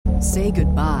Say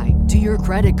goodbye to your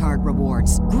credit card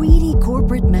rewards. Greedy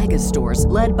corporate mega stores,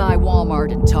 led by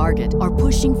Walmart and Target, are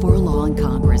pushing for a law in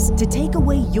Congress to take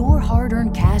away your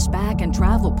hard-earned cash back and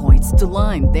travel points to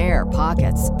line their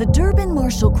pockets. The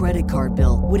Durbin-Marshall credit card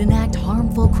bill would enact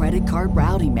harmful credit card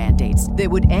routing mandates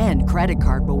that would end credit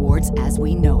card rewards as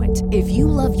we know it. If you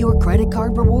love your credit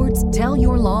card rewards, tell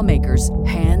your lawmakers,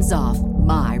 hands off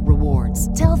my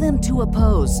rewards. Tell them to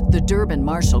oppose the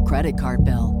Durbin-Marshall credit card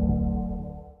bill.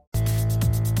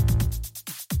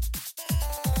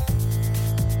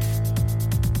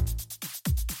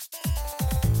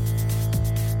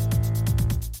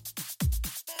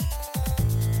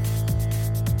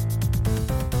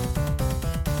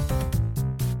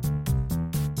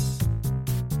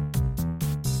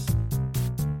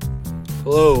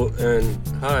 Hello and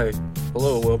hi.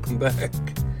 Hello, welcome back.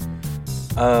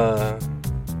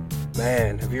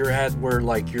 Man, have you ever had where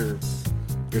like your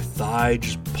thigh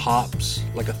just pops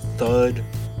like a thud?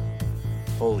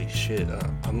 Holy shit!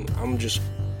 I'm just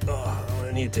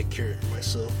I need to take care of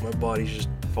myself. My body's just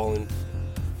falling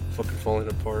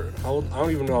apart. I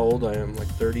don't even know how old I am. Like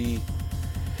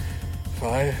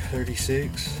 35,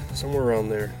 36, somewhere around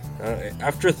there.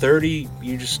 After 30,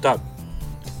 you just stop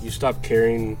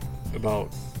caring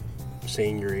about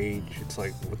saying your age. It's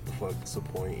like, what the fuck is the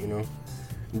point, you know?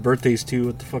 And birthdays too,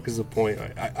 what the fuck is the point?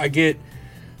 I get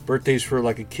birthdays for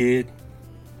like a kid,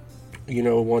 you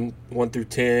know, 1 through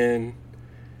 10,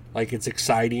 like it's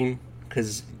exciting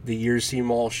because the years seem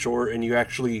all short and you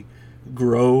actually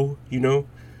grow, you know?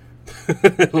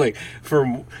 Like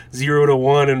from 0 to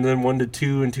 1 and then 1 to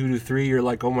 2 and 2 to 3, you're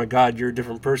like, oh my god, you're a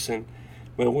different person.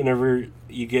 But whenever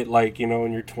you get like, you know,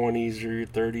 in your 20s or your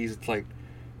 30s, it's like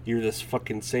you're this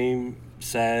fucking same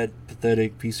sad,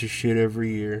 pathetic piece of shit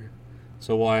every year.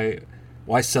 So why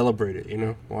celebrate it, you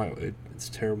know? It's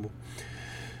terrible.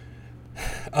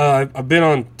 I've been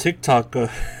on TikTok.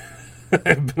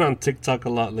 I've been on TikTok a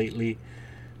lot lately.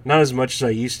 Not as much as I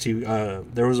used to.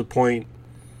 There was a point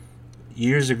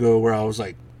years ago where I was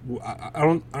like,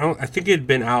 I think it had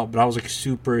been out, but I was like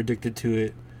super addicted to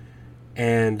it.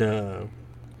 And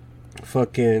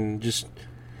fucking just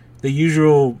the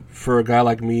usual for a guy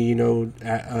like me, you know,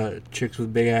 chicks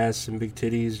with big ass and big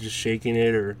titties just shaking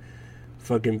it, or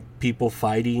fucking people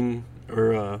fighting,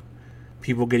 or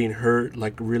people getting hurt,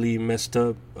 like really messed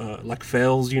up, like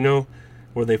fails, you know,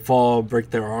 where they fall, break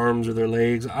their arms or their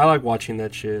legs. I like watching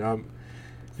that shit.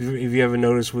 If you haven't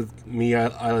noticed with me,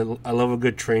 I love a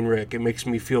good train wreck. It makes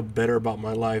me feel better about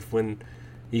my life when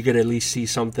you could at least see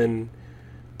something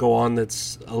go on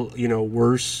that's, you know,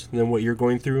 worse than what you're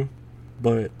going through.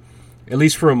 But at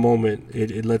least for a moment,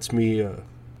 it lets me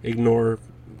ignore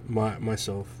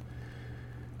myself.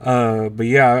 But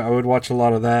yeah, I would watch a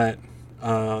lot of that.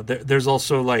 There's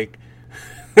also like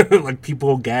like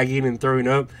people gagging and throwing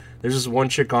up. There's this one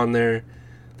chick on there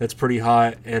that's pretty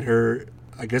hot, and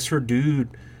I guess her dude,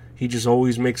 he just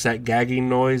always makes that gagging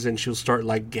noise, and she'll start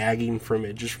like gagging from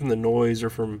it, just from the noise,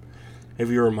 or from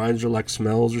maybe it reminds her like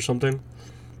smells or something.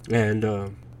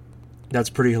 And that's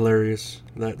pretty hilarious.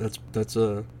 That's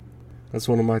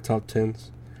one of my top 10s.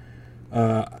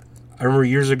 I remember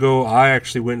years ago, I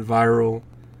actually went viral.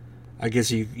 I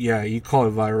guess you call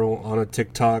it viral on a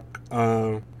TikTok.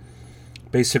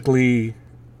 Basically,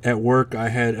 at work, I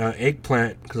had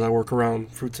eggplant because I work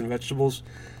around fruits and vegetables.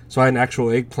 So I had an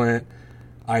actual eggplant.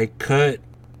 I cut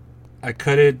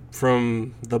it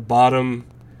from the bottom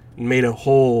and made a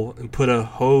hole and put a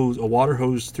water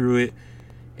hose through it,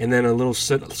 and then a little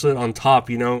slit on top,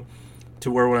 you know,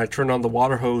 to where when I turned on the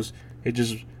water hose, it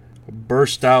just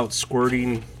burst out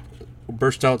squirting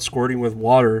with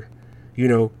water, you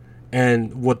know.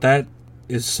 And what that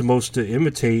is supposed to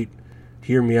imitate,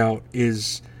 hear me out,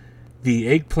 is the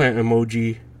eggplant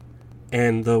emoji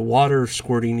and the water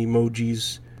squirting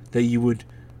emojis that you would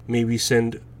maybe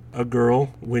send a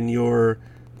girl when your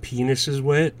penis is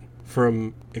wet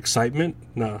from excitement.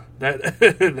 Nah,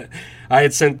 that I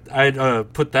had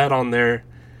put that on there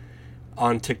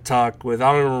on TikTok with,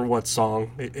 I don't remember what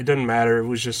song. It doesn't matter. It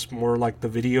was just more like the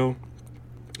video.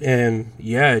 And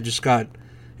yeah, it just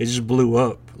blew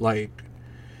up. Like,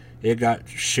 it got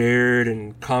shared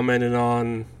and commented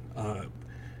on. I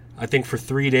think for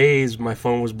 3 days my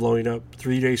phone was blowing up.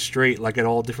 3 days straight, like at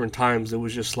all different times. It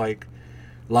was just like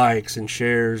likes and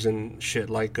shares and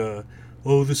shit, like oh,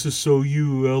 this is so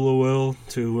you, LOL,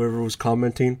 to whoever was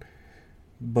commenting.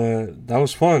 But that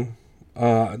was fun.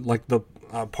 Like the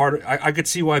I could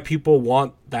see why people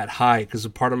want that high, because a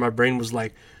part of my brain was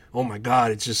like, oh my god,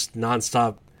 it's just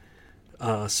nonstop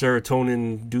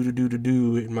serotonin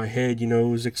do in my head, you know.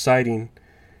 It was exciting.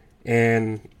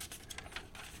 And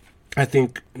I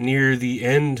think near the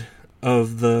end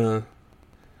of the,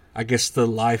 I guess, the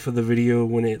life of the video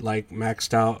when it like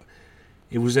maxed out.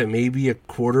 It was at maybe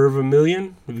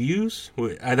 250,000 views.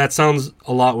 That sounds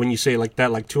a lot when you say it like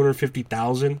that, like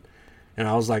 250,000. And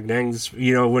I was like, dang, this,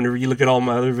 whenever you look at all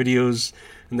my other videos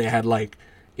and they had like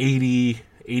 80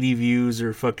 views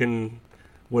or fucking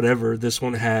whatever, this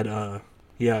one had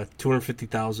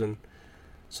 250,000.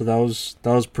 So that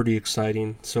was pretty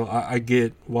exciting. So I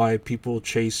get why people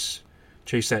chase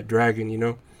that dragon,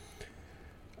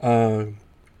 And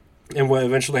what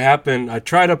eventually happened, I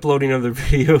tried uploading other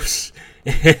videos,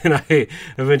 and I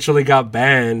eventually got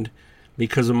banned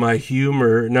because of my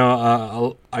humor.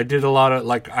 No, I did a lot of,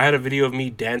 like, I had a video of me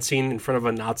dancing in front of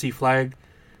a Nazi flag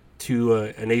to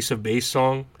an Ace of Base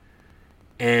song,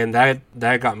 and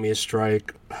that got me a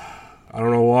strike. I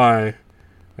don't know why.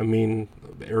 I mean,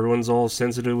 everyone's all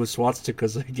sensitive with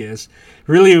swastikas, I guess.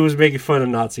 Really, it was making fun of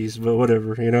Nazis, but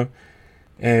whatever,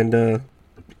 And I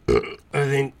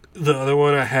think the other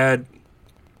one I had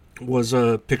was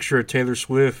a picture of Taylor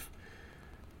Swift,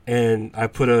 and I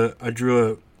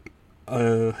drew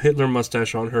a Hitler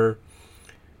mustache on her,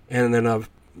 and then I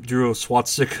drew a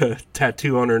swastika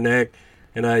tattoo on her neck,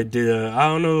 and I did I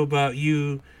don't know about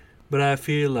you, but I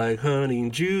feel like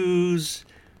hunting Jews,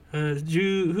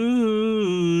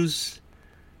 Jews,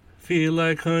 feel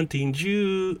like hunting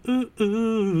Jews.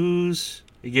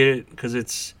 You get it? Because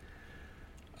it's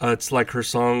like her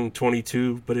song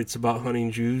 22, but it's about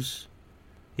hunting Jews.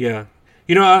 Yeah.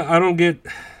 I don't get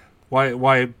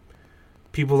why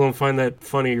people don't find that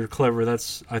funny or clever.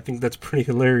 I think that's pretty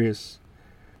hilarious.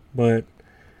 But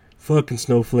fucking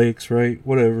snowflakes, right?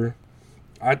 Whatever.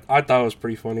 I thought it was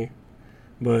pretty funny.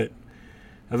 But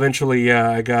eventually,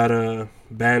 I got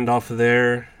banned off of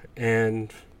there,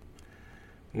 and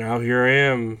now here I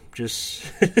am, just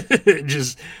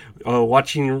just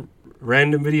watching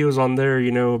random videos on there,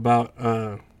 about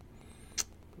I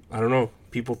don't know,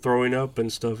 people throwing up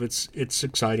and stuff. It's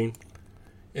exciting.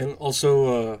 And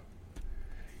also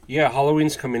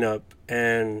Halloween's coming up,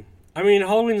 and I mean,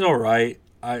 Halloween's all right.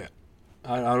 I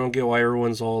don't get why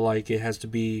everyone's all like it has to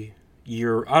be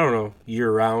year round,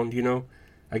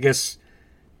 I guess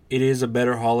it is a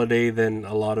better holiday than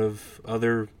a lot of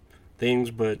other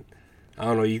things, but I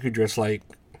don't know, you could dress like,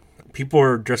 people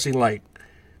are dressing like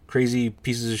crazy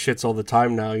pieces of shits all the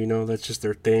time now, that's just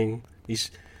their thing.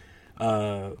 These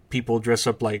people dress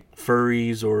up like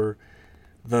furries, or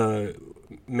the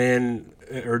men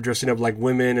are dressing up like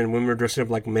women, and women are dressing up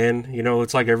like men.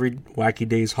 It's like every wacky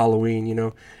day's Halloween,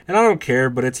 and I don't care,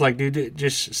 but it's like, dude,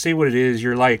 just say what it is.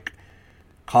 You're like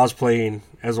cosplaying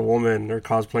as a woman or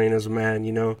cosplaying as a man,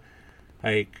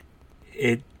 like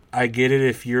it. I get it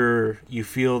if you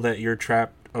feel that you're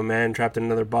a man trapped in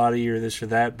another body or this or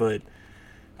that, but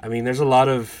I mean, there's a lot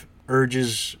of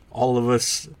urges all of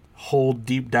us hold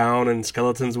deep down, and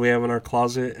skeletons we have in our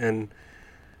closet, and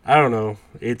I don't know.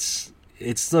 It's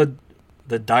the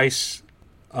dice,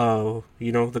 I'll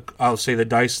say the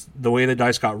dice, the way the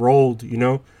dice got rolled,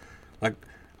 Like,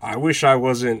 I wish I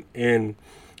wasn't in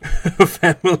a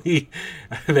family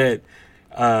that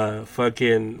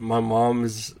fucking my mom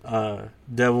is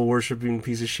devil worshipping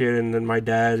piece of shit, and then my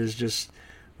dad is just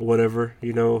whatever,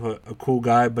 a cool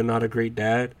guy but not a great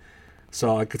dad.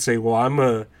 So I could say, well, I'm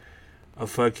a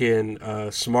fucking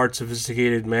smart,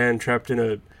 sophisticated man trapped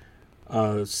in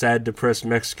a sad, depressed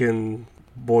Mexican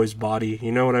boy's body.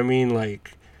 You know what I mean?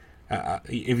 Like,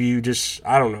 if you just,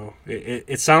 I don't know.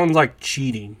 It sounds like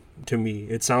cheating to me.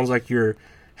 It sounds like you're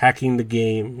hacking the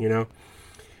game,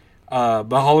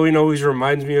 But Halloween always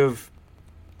reminds me of,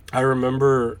 I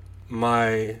remember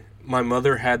my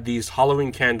mother had these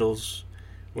Halloween candles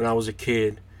when I was a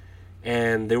kid,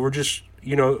 and they were just,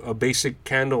 a basic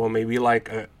candle, maybe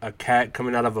like a cat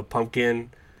coming out of a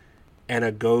pumpkin and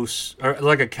a ghost, or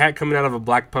like a cat coming out of a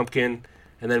black pumpkin,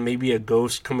 and then maybe a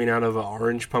ghost coming out of an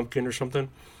orange pumpkin or something.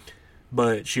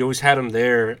 But she always had them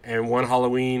there, and one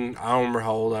Halloween, I don't remember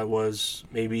how old I was,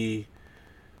 maybe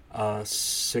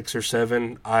 6 or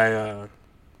 7, I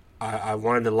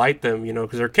wanted to light them,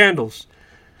 because they're candles.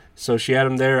 So she had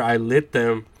them there, I lit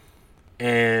them,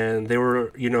 and they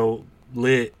were,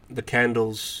 lit, the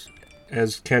candles,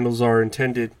 as candles are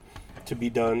intended to be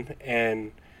done.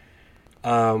 And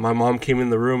my mom came in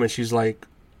the room, and she's like,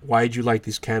 why'd you light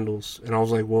these candles? And I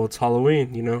was like, well, it's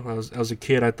Halloween, I was a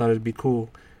kid, I thought it'd be cool.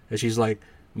 And she's like,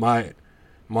 my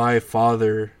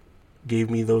father gave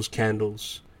me those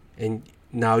candles, and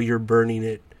now you're burning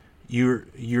it.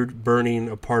 You're burning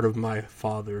a part of my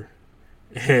father.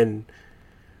 And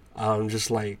I'm just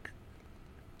like,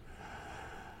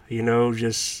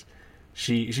 just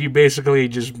she basically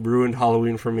just ruined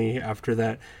Halloween for me after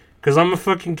that. Because I'm a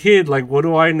fucking kid. Like, what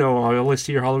do I know? I always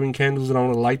see your Halloween candles and I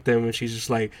want to light them. And she's just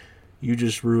like, you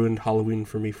just ruined Halloween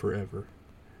for me forever.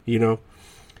 You know?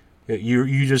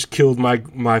 You just killed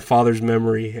my father's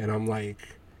memory. And I'm like,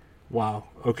 wow,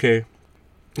 okay.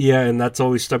 Yeah, and that's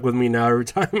always stuck with me now every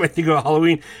time I think about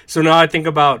Halloween. So now I think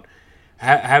about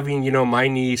having, my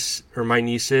niece or my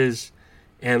nieces.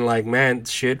 And like, man,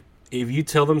 shit, if you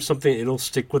tell them something, it'll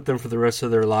stick with them for the rest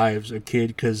of their lives, a kid,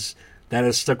 because that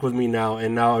has stuck with me now.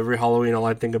 And now every Halloween, all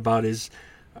I think about is,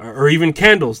 or even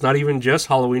candles, not even just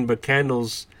Halloween, but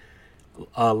candles,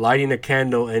 lighting a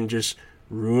candle and just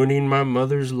ruining my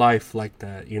mother's life like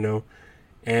that,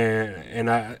 And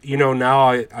I, now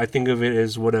I think of it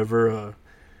as whatever,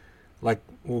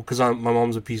 because my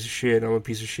mom's a piece of shit, I'm a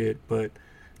piece of shit, but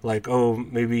like, oh,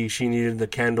 maybe she needed the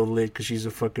candle lit because she's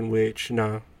a fucking witch.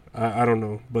 Nah, I don't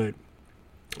know, but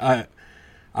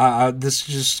this is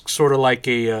just sort of like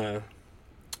a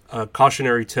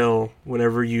cautionary tale.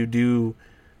 Whenever you do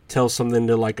tell something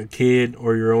to like a kid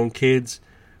or your own kids,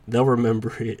 they'll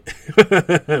remember it.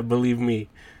 Believe me,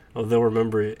 they'll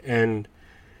remember it. And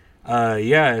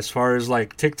as far as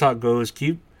like TikTok goes,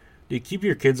 keep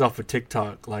your kids off of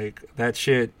TikTok. Like, that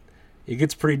shit, it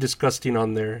gets pretty disgusting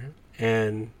on there.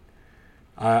 And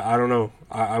I don't know.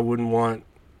 I wouldn't want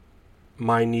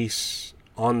my niece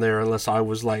on there unless I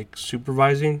was like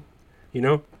supervising,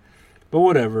 But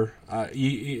whatever.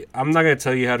 I'm not gonna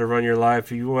tell you how to run your life.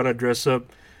 If you want to dress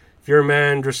up, if you're a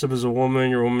man, dress up as a woman.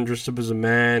 You're a woman, dress up as a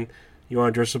man. You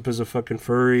want to dress up as a fucking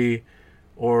furry,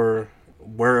 or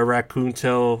wear a raccoon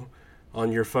tail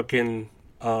on your fucking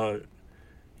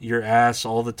your ass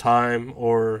all the time,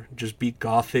 or just be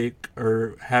gothic,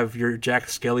 or have your Jack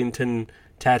Skellington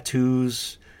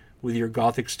tattoos with your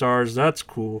gothic stars. That's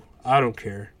cool. I don't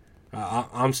care.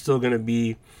 I'm still gonna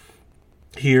be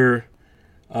here.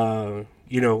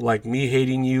 Like, me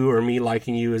hating you or me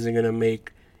liking you isn't gonna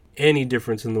make any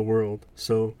difference in the world.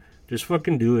 So just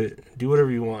fucking do it. Do whatever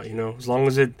you want, as long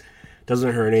as it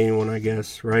doesn't hurt anyone, I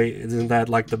guess, right? Isn't that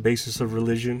like the basis of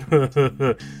religion?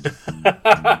 I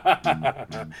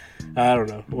don't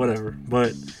know, whatever.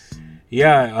 But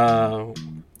yeah,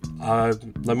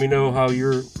 let me know how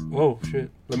your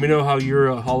let me know how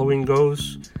your Halloween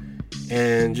goes,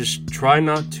 and just try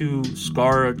not to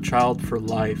scar a child for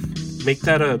life. Make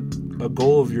that a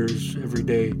goal of yours every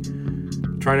day.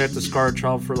 Try not to scar a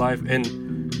child for life, and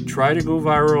try to go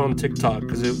viral on TikTok,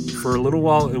 because for a little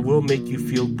while it will make you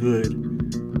feel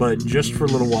good, but just for a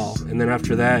little while, and then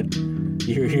after that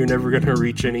you're never gonna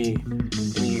reach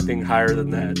anything higher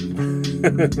than that.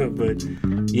 But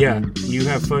yeah, you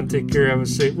have fun, take care, have a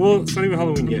safe, well, it's not even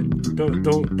Halloween yet,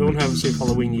 don't have a safe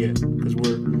Halloween yet, because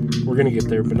we're gonna get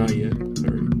there, but not yet.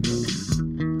 All right.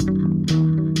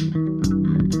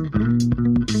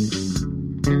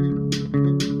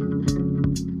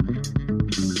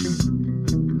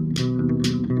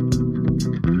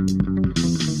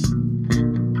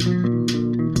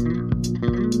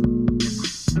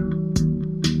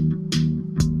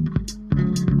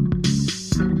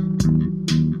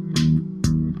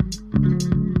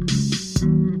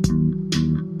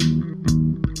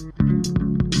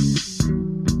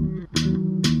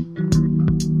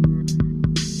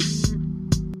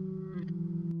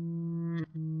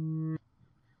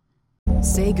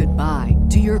 Say goodbye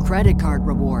to your credit card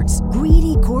rewards.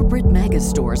 Greedy corporate mega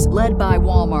stores, led by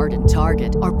Walmart and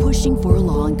Target, are pushing for a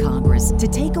law in Congress to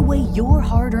take away your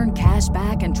hard-earned cash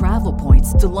back and travel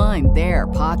points to line their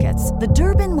pockets. The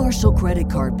Durbin-Marshall credit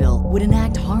card bill would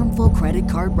enact harmful credit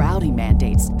card routing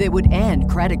mandates that would end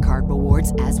credit card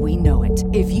rewards as we know it.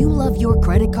 If you love your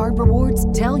credit card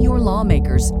rewards, tell your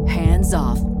lawmakers, hands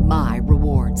off my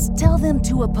rewards. Tell them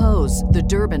to oppose the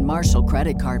Durbin-Marshall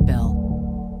credit card bill.